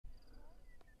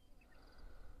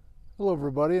Hello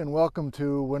everybody and welcome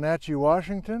to Wenatchee,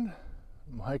 Washington.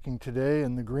 I'm hiking today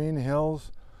in the green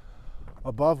hills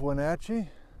above Wenatchee.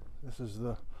 This is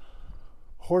the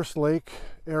Horse Lake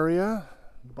area,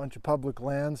 a bunch of public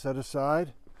land set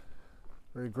aside.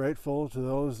 Very grateful to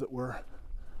those that were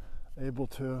able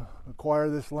to acquire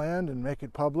this land and make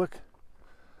it public.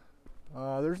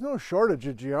 There's no shortage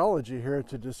of geology here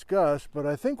to discuss, but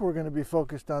I think we're going to be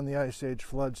focused on the Ice Age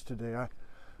floods today.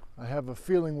 I have a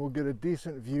feeling we'll get a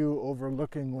decent view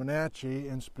overlooking Wenatchee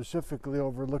and specifically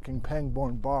overlooking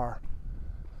Pangborn Bar.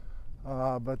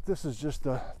 But this is just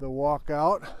the walk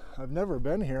out. I've never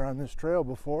been here on this trail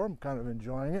before. I'm kind of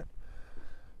enjoying it.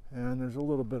 And there's a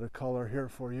little bit of color here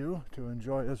for you to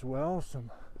enjoy as well.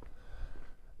 Some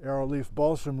arrowleaf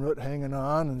balsam root hanging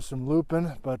on and some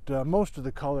lupin, but most of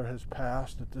the color has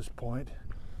passed at this point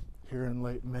here in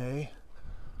late May.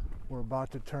 We're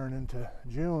about to turn into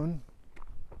June.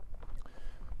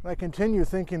 I continue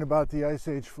thinking about the Ice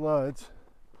Age floods.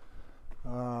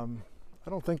 I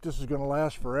don't think this is going to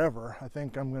last forever. I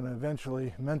think I'm going to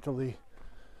eventually mentally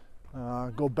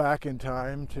go back in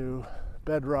time to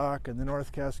Bedrock and the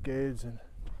North Cascades and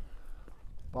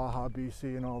Baja,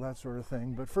 BC and all that sort of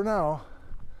thing. But for now,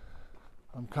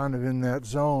 I'm kind of in that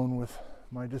zone with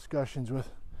my discussions with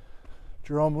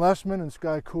Jerome Lessman and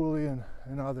Sky Cooley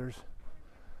and others.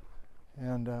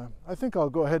 And I think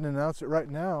I'll go ahead and announce it right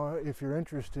now. If you're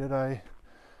interested, I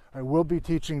will be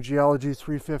teaching Geology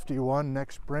 351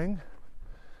 next spring.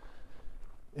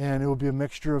 And it will be a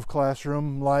mixture of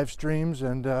classroom live streams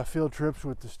and field trips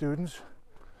with the students.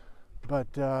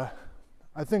 But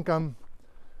I think I'm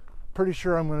pretty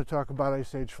sure I'm going to talk about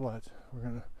Ice Age floods. We're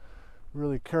going to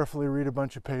really carefully read a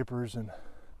bunch of papers and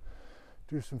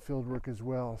do some field work as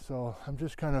well. So I'm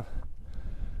just kind of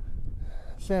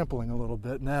sampling a little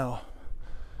bit now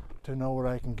to know what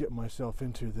I can get myself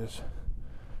into this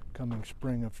coming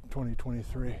spring of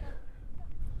 2023.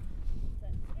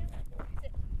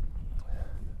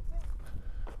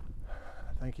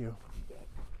 Thank you.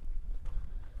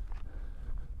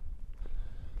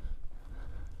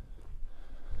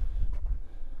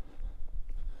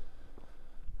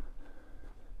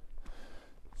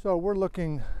 So we're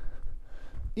looking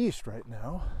east right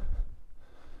now,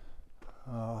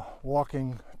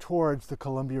 walking towards the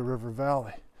Columbia River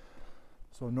Valley.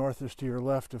 So north is to your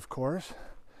left, of course,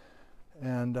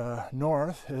 and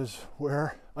north is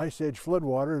where Ice Age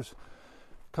floodwater is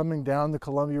coming down the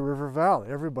Columbia River Valley.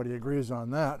 Everybody agrees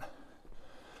on that.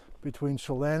 Between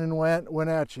Chelan and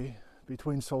Wenatchee,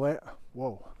 between Chelan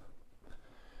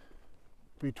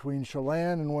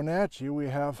and Wenatchee, we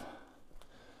have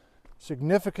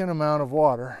significant amount of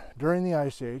water during the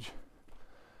Ice Age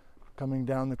coming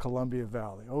down the Columbia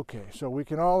Valley. Okay, so we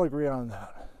can all agree on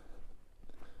that.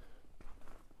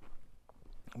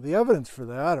 The evidence for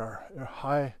that are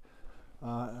high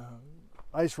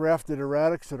ice rafted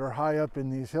erratics that are high up in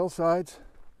these hillsides,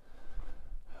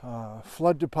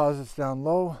 flood deposits down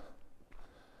low,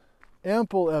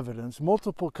 ample evidence,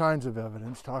 multiple kinds of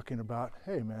evidence talking about,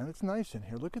 hey man, it's nice in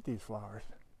here, look at these flowers.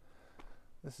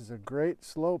 This is a great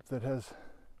slope that has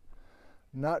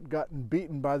not gotten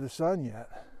beaten by the sun yet.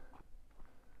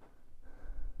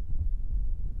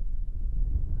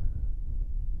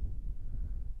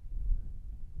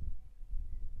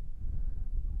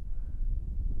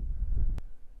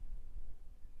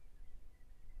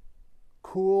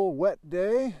 Cool, wet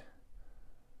day,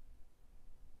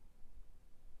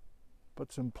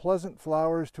 but some pleasant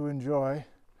flowers to enjoy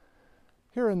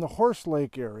here in the Horse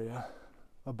Lake area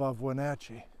above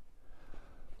Wenatchee.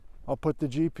 I'll put the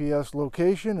GPS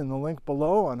location and the link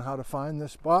below on how to find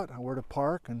this spot, where to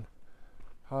park, and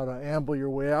how to amble your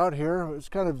way out here. It's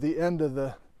kind of the end of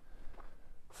the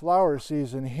flower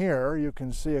season here. You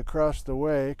can see across the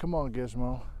way. Come on,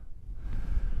 Gizmo.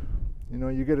 You know,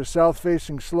 you get a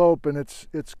south-facing slope and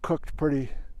it's cooked pretty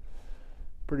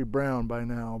brown by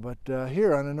now. But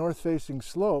here on a north-facing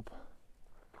slope,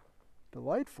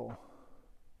 delightful.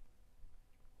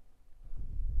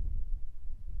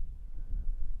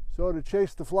 So to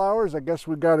chase the flowers, I guess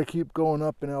we've got to keep going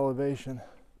up in elevation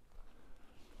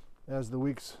as the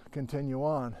weeks continue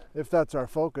on. If that's our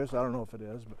focus, I don't know if it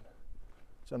is, but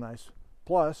it's a nice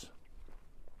plus.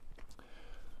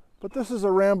 But this is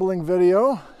a rambling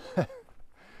video.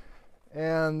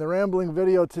 And the rambling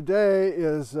video today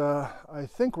is, I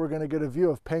think we're going to get a view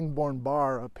of Pangborn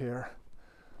Bar up here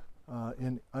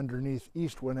underneath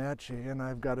East Wenatchee, and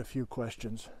I've got a few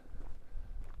questions.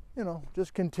 You know,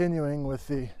 just continuing with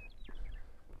the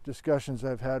discussions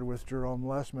I've had with Jerome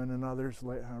Lessman and others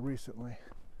recently.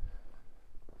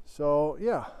 So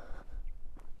yeah,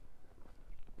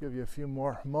 give you a few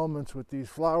more moments with these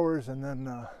flowers, and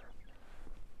then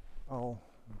I'll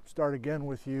start again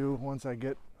with you once I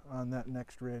get on that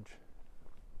next ridge.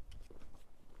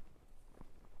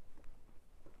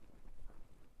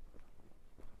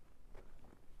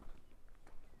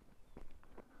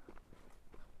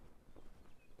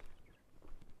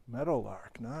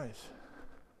 Meadowlark, nice.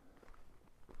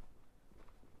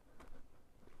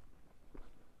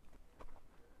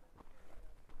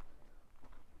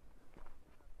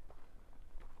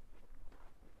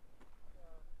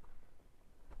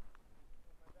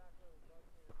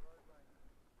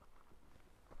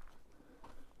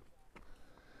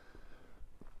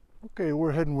 Okay,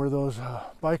 we're heading where those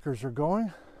bikers are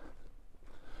going.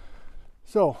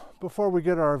 So, before we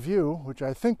get our view, which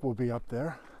I think will be up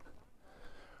there,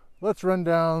 let's run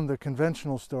down the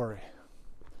conventional story.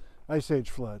 Ice Age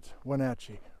floods,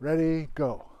 Wenatchee. Ready,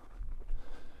 go.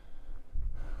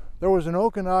 There was an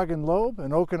Okanagan lobe,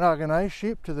 an Okanagan ice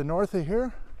sheet to the north of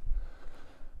here.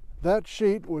 That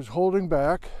sheet was holding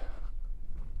back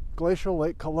glacial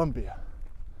Lake Columbia,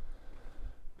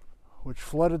 which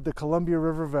flooded the Columbia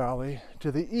River Valley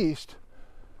to the east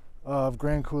of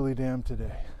Grand Coulee Dam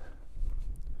today.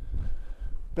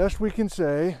 Best we can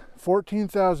say,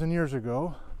 14,000 years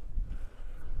ago,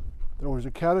 there was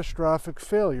a catastrophic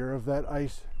failure of that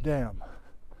ice dam.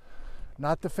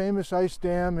 Not the famous ice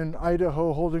dam in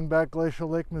Idaho holding back glacial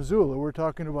Lake Missoula. We're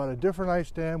talking about a different ice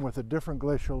dam with a different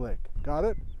glacial lake. Got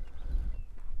it?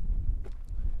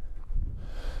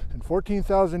 And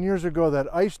 14,000 years ago,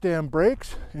 that ice dam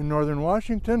breaks in northern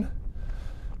Washington,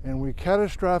 and we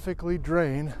catastrophically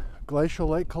drain glacial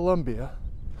Lake Columbia.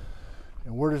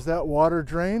 And where does that water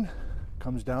drain? It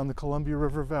comes down the Columbia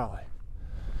River Valley.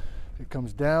 It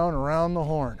comes down around the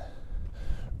Horn,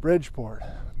 Bridgeport,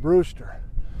 Brewster,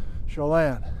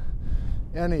 Chelan,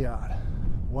 Eniot,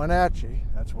 Wenatchee,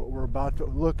 that's what we're about to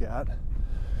look at,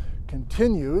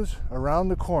 continues around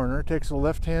the corner, takes a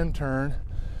left-hand turn,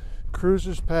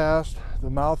 cruises past the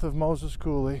mouth of Moses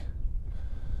Coulee,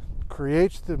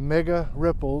 creates the mega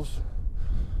ripples,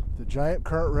 the giant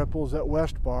current ripples at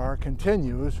West Bar,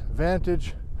 continues,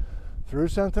 vantage through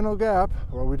Sentinel Gap,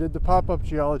 where we did the pop-up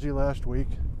geology last week,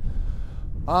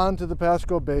 on to the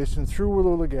Pasco Basin, through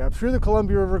Wallula Gap, through the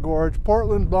Columbia River Gorge,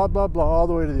 Portland, blah, blah, blah, all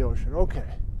the way to the ocean.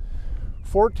 Okay,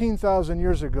 14,000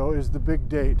 years ago is the big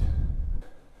date.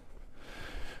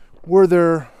 Were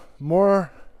there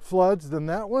more floods than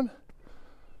that one?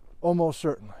 Almost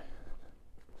certainly.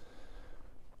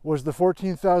 Was the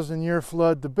 14,000 year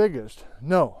flood the biggest?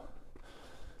 No.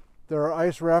 There are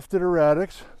ice rafted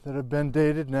erratics that have been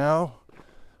dated now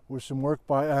with some work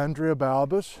by Andrea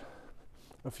Balbus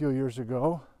a few years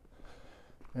ago.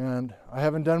 And I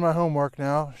haven't done my homework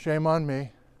now, shame on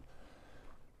me.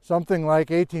 Something like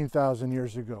 18,000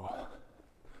 years ago.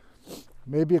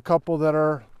 Maybe a couple that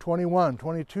are 21,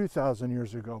 22,000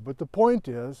 years ago. But the point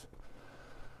is,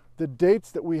 the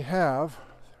dates that we have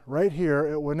right here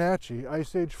at Wenatchee,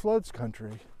 Ice Age Floods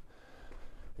country,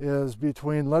 is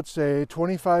between, let's say,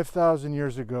 25,000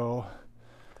 years ago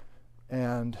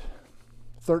and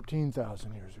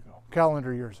 13,000 years ago,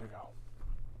 calendar years ago.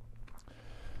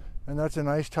 And that's a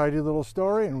nice, tidy little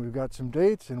story, and we've got some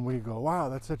dates, and we go, wow,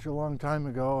 that's such a long time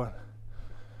ago, and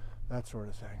that sort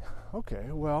of thing. Okay,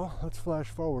 well, let's flash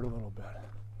forward a little bit.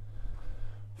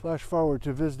 Flash forward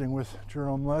to visiting with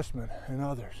Jerome Lessman and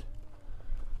others.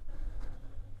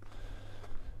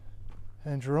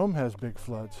 And Jerome has big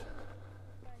floods.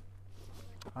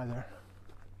 Hi there.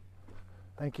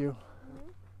 Thank you.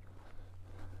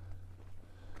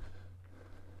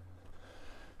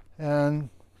 And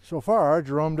so far,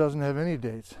 Jerome doesn't have any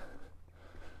dates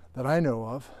that I know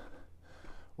of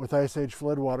with Ice Age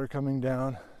flood water coming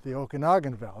down the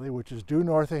Okanagan Valley, which is due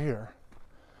north of here.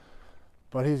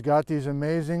 But he's got these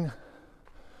amazing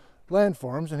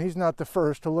landforms, and he's not the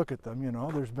first to look at them. You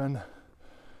know, there's been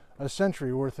a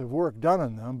century worth of work done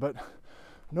on them, but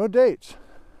no dates.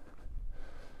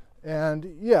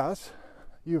 And yes,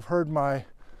 you've heard my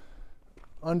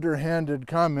underhanded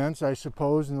comments, I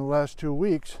suppose, in the last 2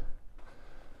 weeks.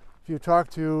 If you talk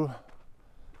to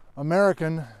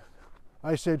American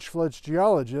Ice Age floods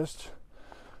geologists,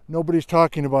 nobody's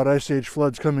talking about Ice Age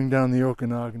floods coming down the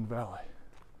Okanagan Valley.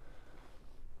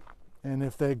 And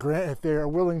if they are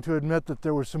willing to admit that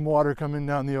there was some water coming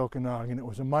down the Okanagan, it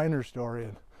was a minor story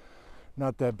and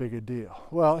not that big a deal.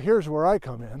 Well, here's where I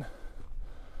come in.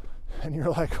 And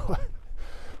you're like,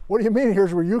 what do you mean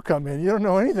here's where you come in? You don't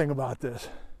know anything about this.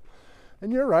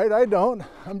 And you're right, I don't.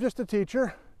 I'm just a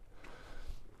teacher.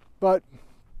 But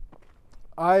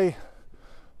I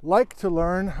like to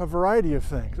learn a variety of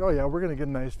things. Oh yeah, we're going to get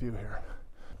a nice view here.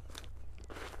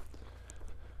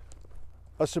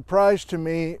 A surprise to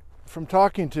me from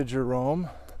talking to Jerome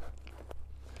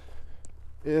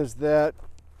is that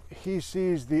he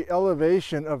sees the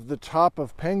elevation of the top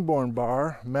of Pangborn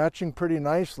Bar matching pretty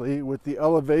nicely with the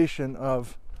elevation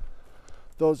of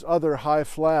those other high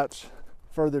flats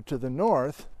further to the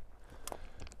north.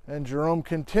 And Jerome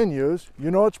continues.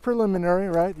 You know it's preliminary,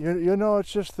 right? You know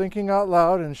it's just thinking out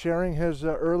loud and sharing his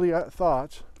early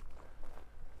thoughts.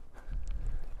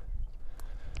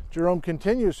 Jerome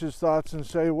continues his thoughts and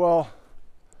say, well,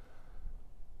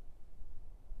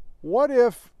 what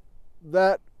if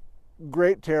that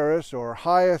great terrace or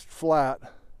highest flat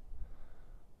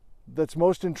that's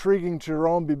most intriguing to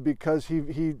Jerome because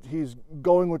he's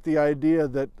going with the idea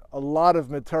that a lot of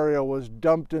material was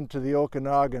dumped into the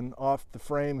Okanagan off the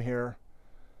frame here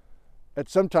at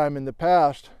some time in the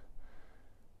past.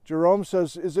 Jerome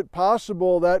says, is it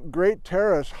possible that great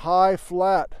terrace, high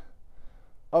flat,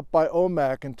 up by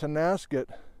Omak and Tonasket,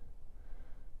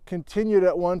 continued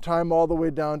at one time all the way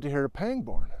down to here to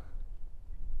Pangborn?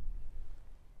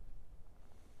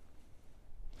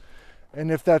 And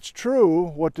if that's true,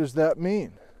 what does that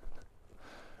mean?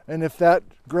 And if that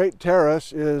great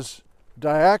terrace is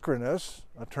diachronous,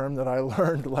 a term that I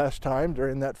learned last time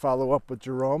during that follow-up with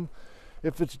Jerome,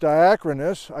 if it's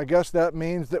diachronous, I guess that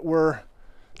means that we're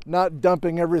not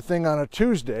dumping everything on a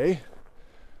Tuesday,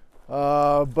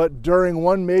 but during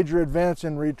one major advance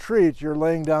and retreat, you're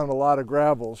laying down a lot of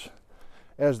gravels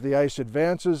as the ice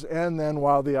advances and then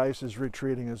while the ice is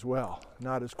retreating as well.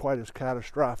 Not as quite as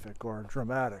catastrophic or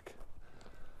dramatic,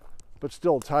 but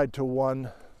still tied to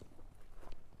one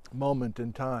moment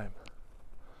in time.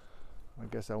 I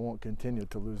guess I won't continue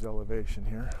to lose elevation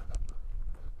here.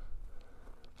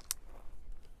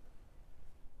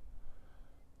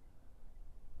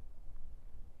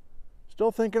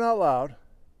 Still thinking out loud.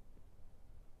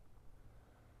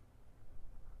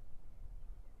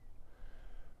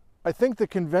 I think the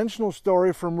conventional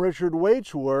story from Richard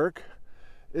Waite's work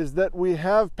is that we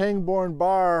have Pangborn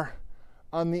Bar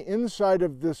on the inside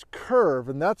of this curve,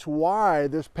 and that's why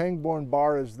this Pangborn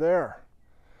Bar is there.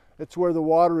 It's where the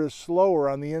water is slower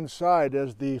on the inside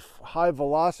as the high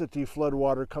velocity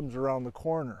floodwater comes around the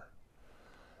corner.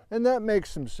 And that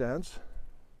makes some sense.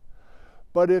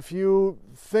 But if you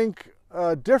think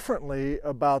differently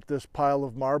about this pile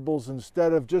of marbles,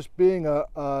 instead of just being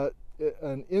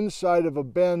an inside of a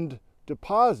bend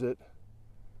deposit,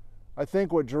 I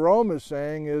think what Jerome is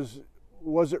saying is,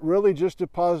 was it really just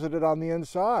deposited on the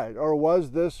inside? Or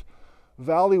was this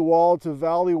valley wall to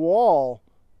valley wall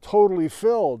totally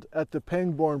filled at the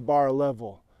Pangborn Bar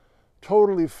level?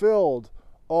 Totally filled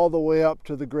all the way up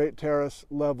to the Great Terrace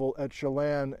level at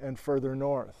Chelan and further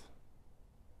north?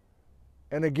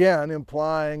 And again,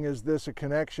 implying, is this a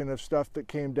connection of stuff that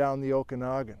came down the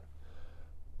Okanagan?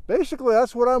 Basically,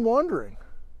 that's what I'm wondering.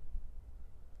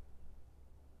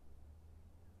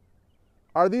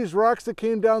 Are these rocks that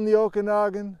came down the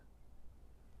Okanagan?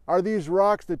 Are these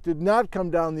rocks that did not come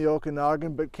down the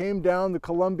Okanagan but came down the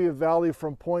Columbia Valley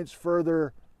from points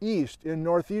further east in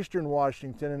northeastern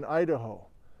Washington and Idaho?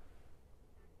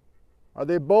 Are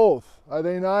they both? Are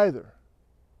they neither?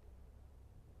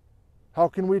 How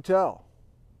can we tell?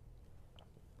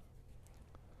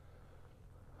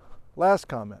 Last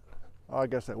comment. Oh, I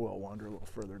guess I will wander a little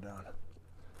further down.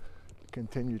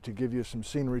 Continue to give you some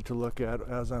scenery to look at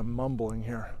as I'm mumbling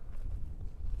here.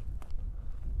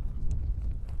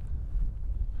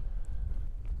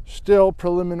 Still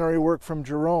preliminary work from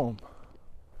Jerome.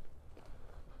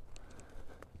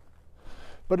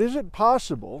 But is it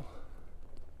possible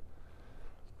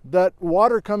that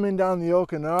water coming down the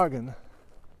Okanagan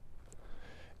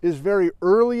is very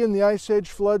early in the Ice Age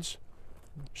Floods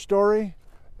story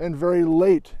and very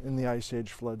late in the Ice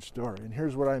Age Flood story? And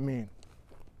here's what I mean.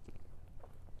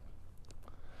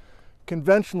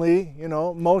 Conventionally, you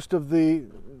know, most of the,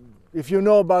 if you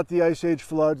know about the Ice Age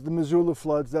floods, the Missoula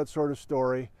floods, that sort of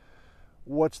story,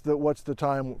 what's the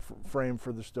time frame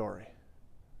for the story?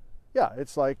 Yeah,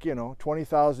 it's like, you know,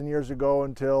 20,000 years ago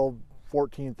until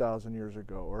 14,000 years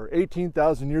ago, or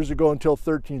 18,000 years ago until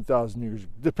 13,000 years.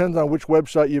 Depends on which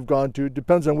website you've gone to,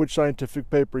 depends on which scientific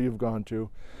paper you've gone to.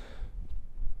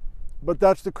 But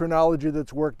that's the chronology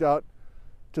that's worked out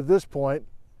to this point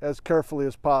as carefully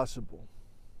as possible.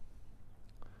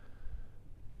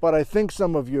 But I think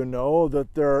some of you know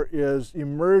that there is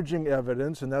emerging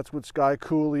evidence, and that's what Skye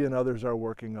Cooley and others are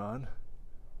working on,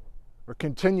 or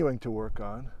continuing to work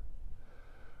on.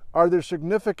 Are there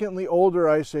significantly older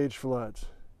Ice Age floods?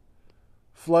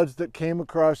 Floods that came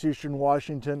across eastern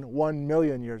Washington 1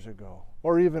 million years ago,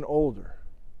 or even older?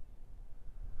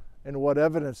 And what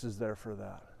evidence is there for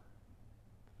that?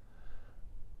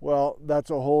 Well,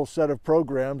 that's a whole set of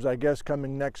programs, I guess,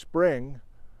 coming next spring,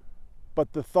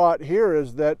 But the thought here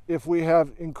is that if we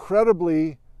have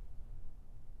incredibly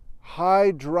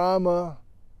high drama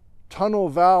tunnel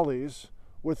valleys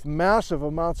with massive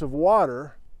amounts of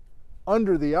water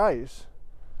under the ice,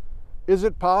 is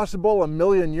it possible 1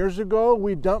 million years ago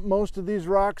we dumped most of these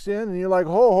rocks in? And you're like,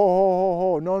 ho, ho, ho, ho,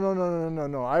 ho, no, no, no, no, no,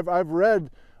 no. I've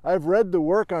read the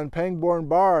work on Pangborn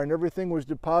Bar, and everything was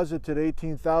deposited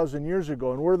 18,000 years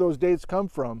ago. And where do those dates come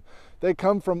from? They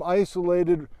come from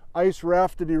isolated ice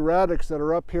rafted erratics that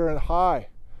are up here and high,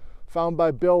 found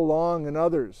by Bill Long and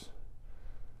others.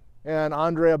 And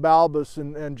Andrea Balbus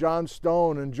and John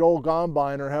Stone and Joel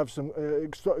Gombiner have some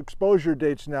exposure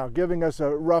dates now, giving us a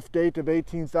rough date of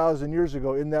 18,000 years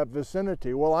ago in that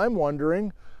vicinity. Well, I'm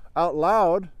wondering out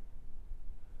loud,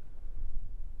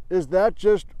 is that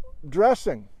just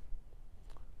dressing?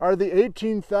 Are the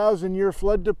 18,000 year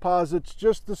flood deposits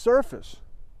just the surface?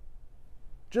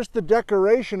 Just the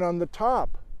decoration on the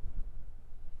top?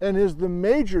 And is the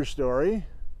major story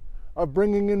of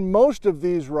bringing in most of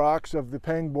these rocks of the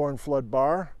Pangborn flood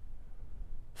bar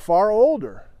far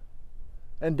older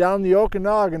and down the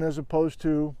Okanagan as opposed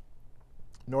to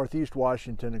northeast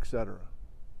Washington, etc.?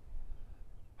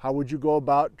 How would you go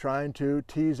about trying to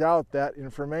tease out that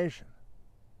information?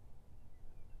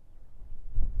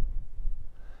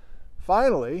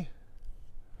 Finally,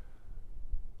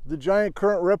 the giant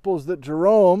current ripples that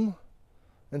Jerome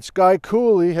and Sky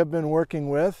Cooley have been working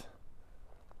with,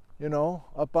 you know,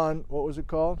 up on, what was it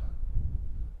called?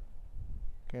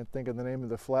 Can't think of the name of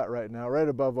the flat right now, right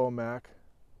above Omak.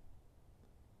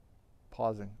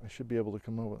 Pausing, I should be able to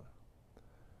come over.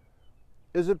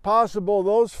 Is it possible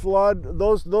those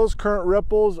current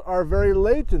ripples are very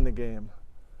late in the game?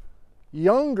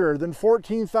 Younger than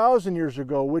 14,000 years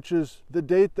ago, which is the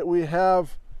date that we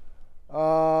have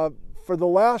for the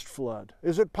last flood.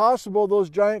 Is it possible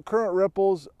those giant current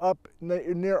ripples up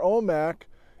near Omak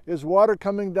is water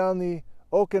coming down the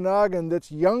Okanagan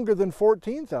that's younger than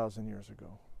 14,000 years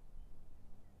ago?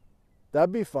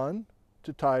 That'd be fun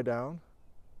to tie down.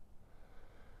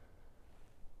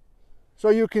 So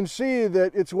you can see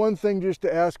that it's one thing just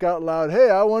to ask out loud,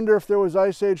 hey, I wonder if there was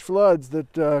Ice Age floods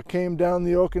that came down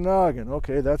the Okanagan.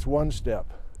 Okay, that's one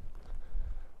step.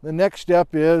 The next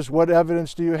step is, what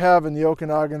evidence do you have in the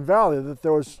Okanagan Valley that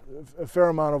there was a fair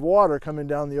amount of water coming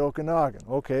down the Okanagan?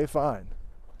 Okay, fine.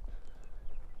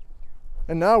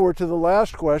 And now we're to the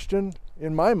last question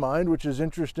in my mind, which is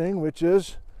interesting, which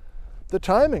is the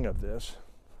timing of this.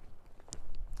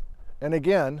 And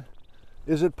again,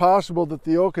 is it possible that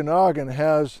the Okanagan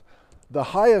has the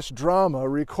highest drama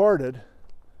recorded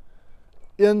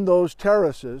in those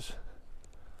terraces,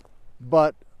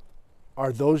 but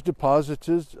are those deposits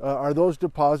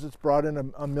brought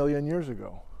in a million years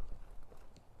ago?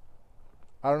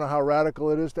 I don't know how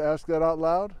radical it is to ask that out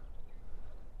loud.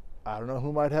 I don't know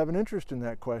who might have an interest in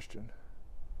that question.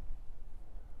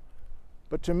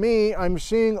 But to me, I'm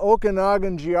seeing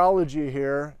Okanagan geology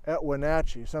here at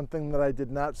Wenatchee, something that I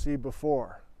did not see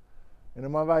before. And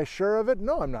am I sure of it?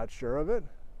 No, I'm not sure of it.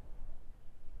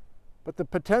 But the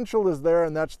potential is there,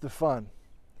 and that's the fun.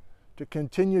 To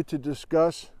continue to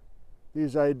discuss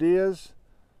these ideas,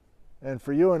 and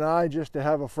for you and I just to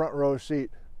have a front row seat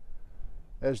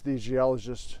as these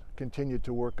geologists continue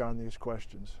to work on these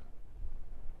questions.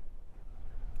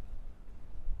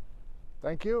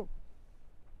 Thank you.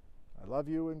 I love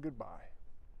you and goodbye.